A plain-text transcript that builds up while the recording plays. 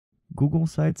Google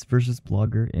Sites versus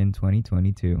Blogger in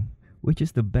 2022. Which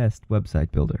is the best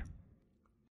website builder?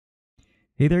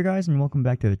 Hey there guys, and welcome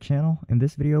back to the channel. In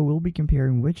this video, we'll be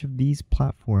comparing which of these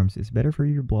platforms is better for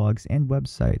your blogs and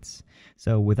websites.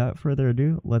 So without further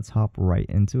ado, let's hop right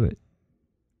into it.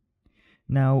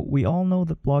 Now, we all know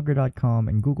that Blogger.com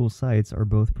and Google Sites are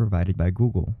both provided by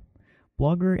Google.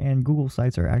 Blogger and Google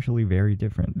Sites are actually very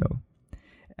different though.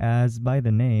 As by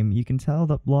the name, you can tell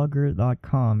that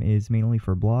Blogger.com is mainly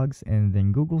for blogs and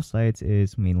then Google Sites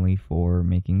is mainly for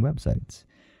making websites.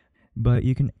 But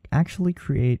you can actually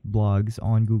create blogs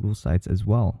on Google Sites as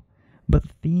well. But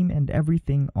the theme and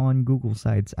everything on Google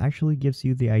Sites actually gives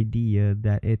you the idea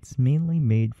that it's mainly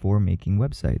made for making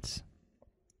websites.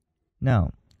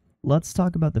 Now, let's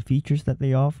talk about the features that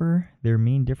they offer, their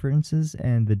main differences,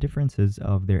 and the differences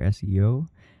of their SEO,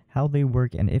 how they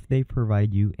work, and if they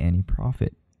provide you any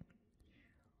profit.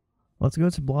 Let's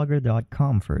go to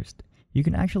Blogger.com first. You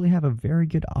can actually have a very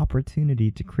good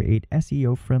opportunity to create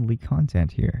SEO-friendly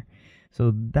content here.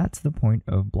 So that's the point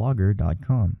of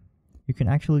Blogger.com. You can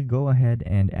actually go ahead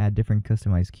and add different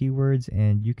customized keywords,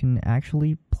 and you can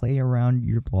actually play around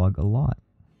your blog a lot.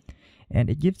 And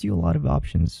it gives you a lot of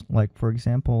options, like for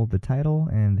example, the title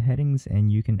and the headings,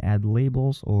 and you can add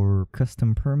labels or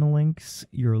custom permalinks,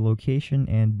 your location,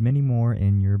 and many more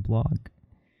in your blog.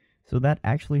 So that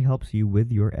actually helps you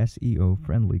with your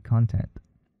SEO-friendly content.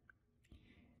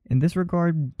 In this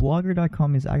regard,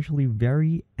 Blogger.com is actually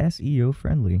very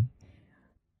SEO-friendly.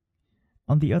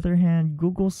 On the other hand,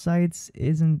 Google Sites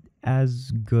isn't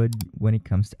as good when it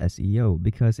comes to SEO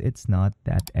because it's not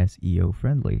that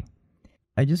SEO-friendly.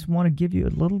 I just want to give you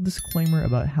a little disclaimer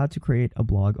about how to create a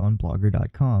blog on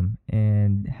Blogger.com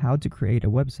and how to create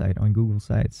a website on Google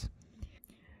Sites.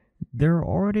 There are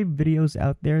already videos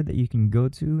out there that you can go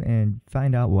to and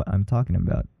find out what I'm talking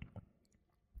about.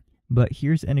 But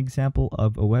here's an example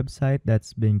of a website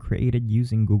that's been created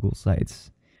using Google Sites.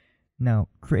 Now,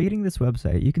 creating this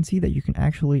website, you can see that you can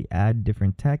actually add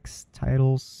different text,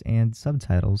 titles, and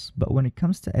subtitles, but when it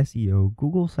comes to SEO,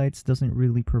 Google Sites doesn't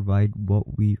really provide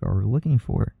what we are looking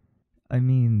for. I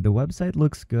mean, the website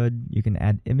looks good, you can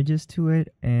add images to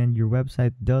it, and your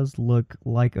website does look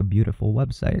like a beautiful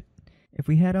website. If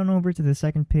we head on over to the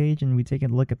second page and we take a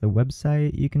look at the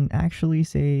website, you can actually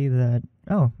say that,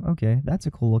 oh, okay, that's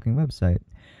a cool looking website.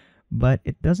 But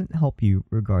it doesn't help you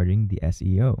regarding the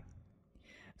SEO.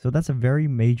 So that's a very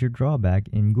major drawback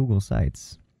in Google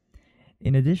Sites.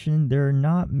 In addition, there are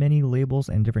not many labels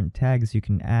and different tags you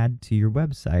can add to your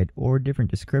website or different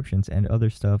descriptions and other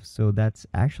stuff, so that's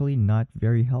actually not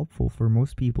very helpful for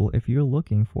most people if you're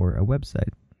looking for a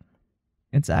website.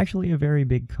 It's actually a very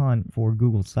big con for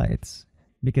Google Sites,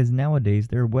 because nowadays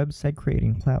there are website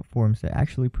creating platforms that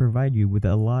actually provide you with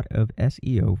a lot of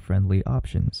SEO-friendly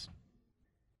options.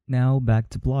 Now back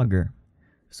to Blogger.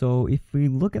 So if we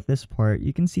look at this part,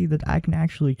 you can see that I can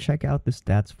actually check out the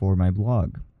stats for my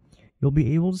blog. You'll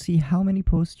be able to see how many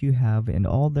posts you have and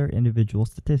all their individual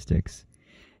statistics.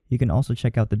 You can also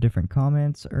check out the different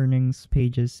comments, earnings,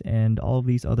 pages, and all of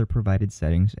these other provided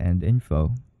settings and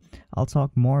info. I'll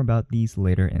talk more about these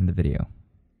later in the video.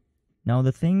 Now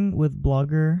the thing with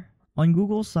Blogger, on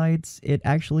Google Sites, it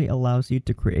actually allows you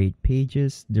to create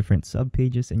pages, different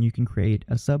subpages, and you can create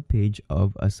a subpage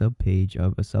of a subpage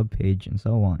of a subpage and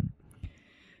so on.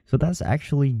 So that's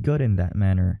actually good in that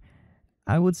manner.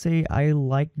 I would say I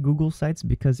like Google Sites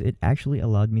because it actually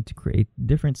allowed me to create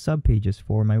different subpages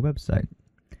for my website.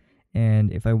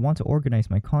 And if I want to organize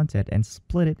my content and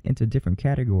split it into different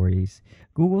categories,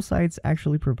 Google Sites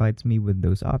actually provides me with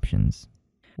those options.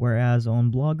 Whereas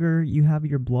on Blogger, you have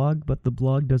your blog, but the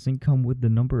blog doesn't come with the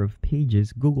number of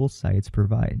pages Google Sites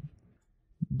provide.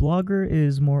 Blogger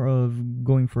is more of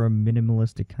going for a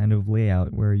minimalistic kind of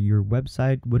layout where your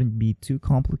website wouldn't be too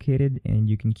complicated and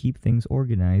you can keep things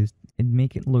organized and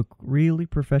make it look really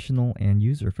professional and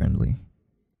user-friendly.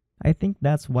 I think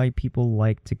that's why people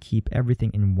like to keep everything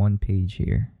in one page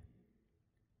here.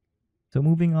 So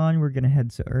moving on, we're going to head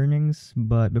to earnings,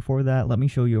 but before that, let me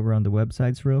show you around the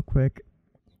websites real quick.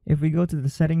 If we go to the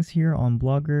settings here on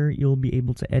Blogger, you'll be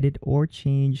able to edit or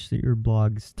change your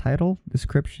blog's title,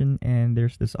 description, and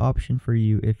there's this option for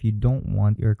you if you don't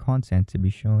want your content to be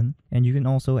shown, and you can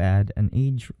also add an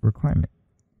age requirement.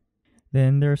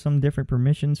 Then there are some different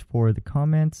permissions for the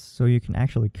comments, so you can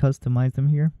actually customize them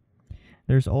here.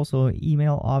 There's also an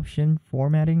email option,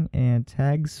 formatting, and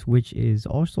tags, which is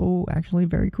also actually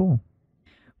very cool.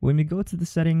 When we go to the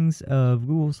settings of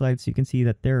Google Sites, you can see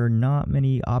that there are not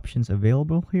many options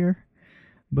available here,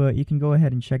 but you can go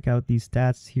ahead and check out these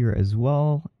stats here as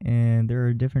well, and there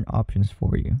are different options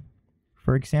for you.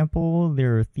 For example,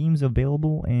 there are themes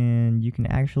available and you can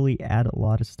actually add a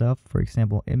lot of stuff. For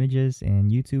example, images and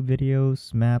YouTube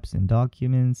videos, maps and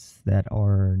documents that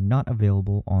are not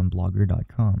available on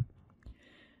Blogger.com.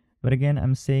 But again,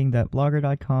 I'm saying that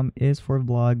Blogger.com is for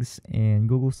blogs and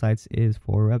Google Sites is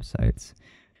for websites.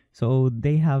 So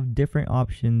they have different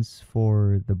options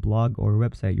for the blog or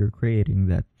website you're creating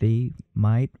that they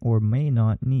might or may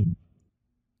not need.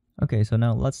 Okay, so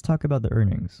now let's talk about the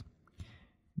earnings.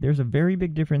 There's a very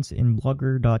big difference in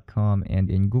Blogger.com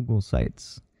and in Google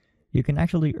Sites. You can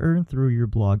actually earn through your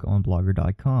blog on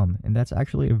Blogger.com, and that's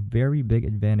actually a very big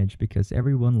advantage because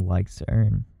everyone likes to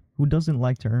earn. Who doesn't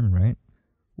like to earn, right?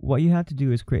 What you have to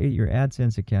do is create your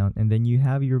AdSense account and then you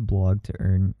have your blog to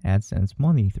earn AdSense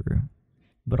money through.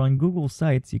 But on Google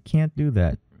Sites, you can't do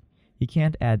that. You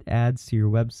can't add ads to your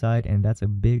website, and that's a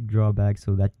big drawback,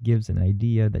 so that gives an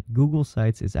idea that Google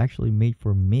Sites is actually made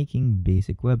for making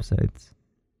basic websites.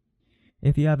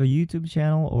 If you have a YouTube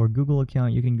channel or Google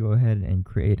account, you can go ahead and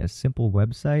create a simple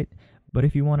website, but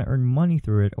if you want to earn money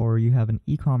through it or you have an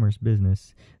e-commerce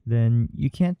business, then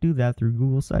you can't do that through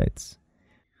Google Sites.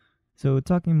 So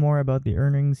talking more about the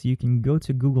earnings, you can go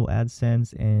to Google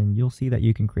AdSense and you'll see that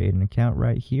you can create an account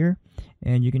right here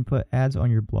and you can put ads on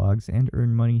your blogs and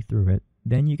earn money through it.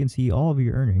 Then you can see all of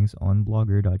your earnings on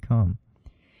Blogger.com.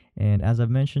 And as I've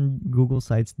mentioned, Google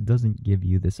Sites doesn't give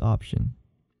you this option.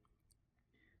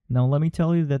 Now let me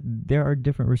tell you that there are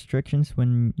different restrictions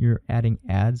when you're adding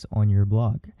ads on your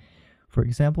blog. For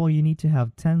example, you need to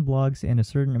have 10 blogs and a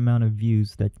certain amount of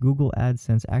views that Google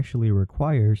AdSense actually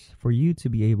requires for you to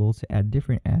be able to add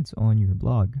different ads on your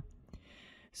blog.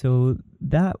 So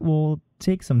that will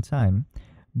take some time,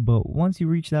 but once you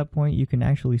reach that point, you can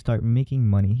actually start making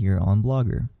money here on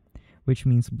Blogger, which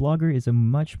means Blogger is a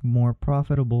much more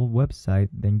profitable website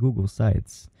than Google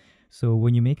Sites. So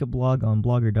when you make a blog on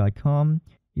Blogger.com,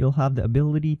 you'll have the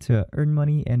ability to earn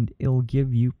money and it'll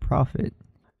give you profit.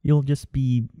 You'll just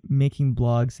be making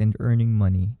blogs and earning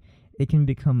money. It can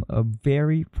become a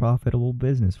very profitable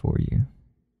business for you.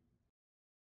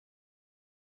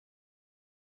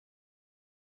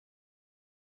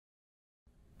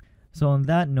 So on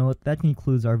that note, that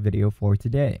concludes our video for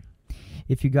today.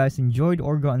 If you guys enjoyed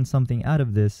or gotten something out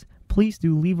of this, please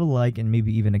do leave a like and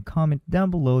maybe even a comment down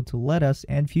below to let us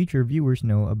and future viewers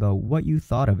know about what you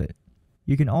thought of it.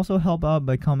 You can also help out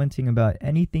by commenting about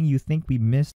anything you think we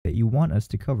missed that you want us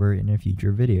to cover in a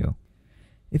future video.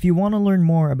 If you want to learn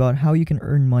more about how you can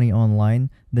earn money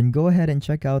online, then go ahead and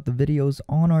check out the videos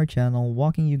on our channel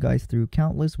walking you guys through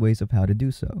countless ways of how to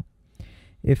do so.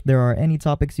 If there are any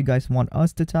topics you guys want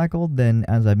us to tackle, then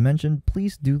as I've mentioned,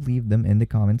 please do leave them in the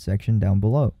comment section down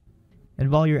below. And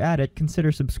while you're at it,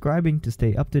 consider subscribing to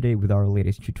stay up to date with our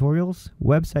latest tutorials,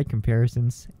 website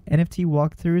comparisons, NFT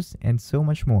walkthroughs, and so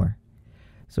much more.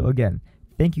 So again,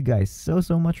 thank you guys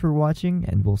so much for watching,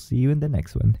 and we'll see you in the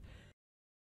next one.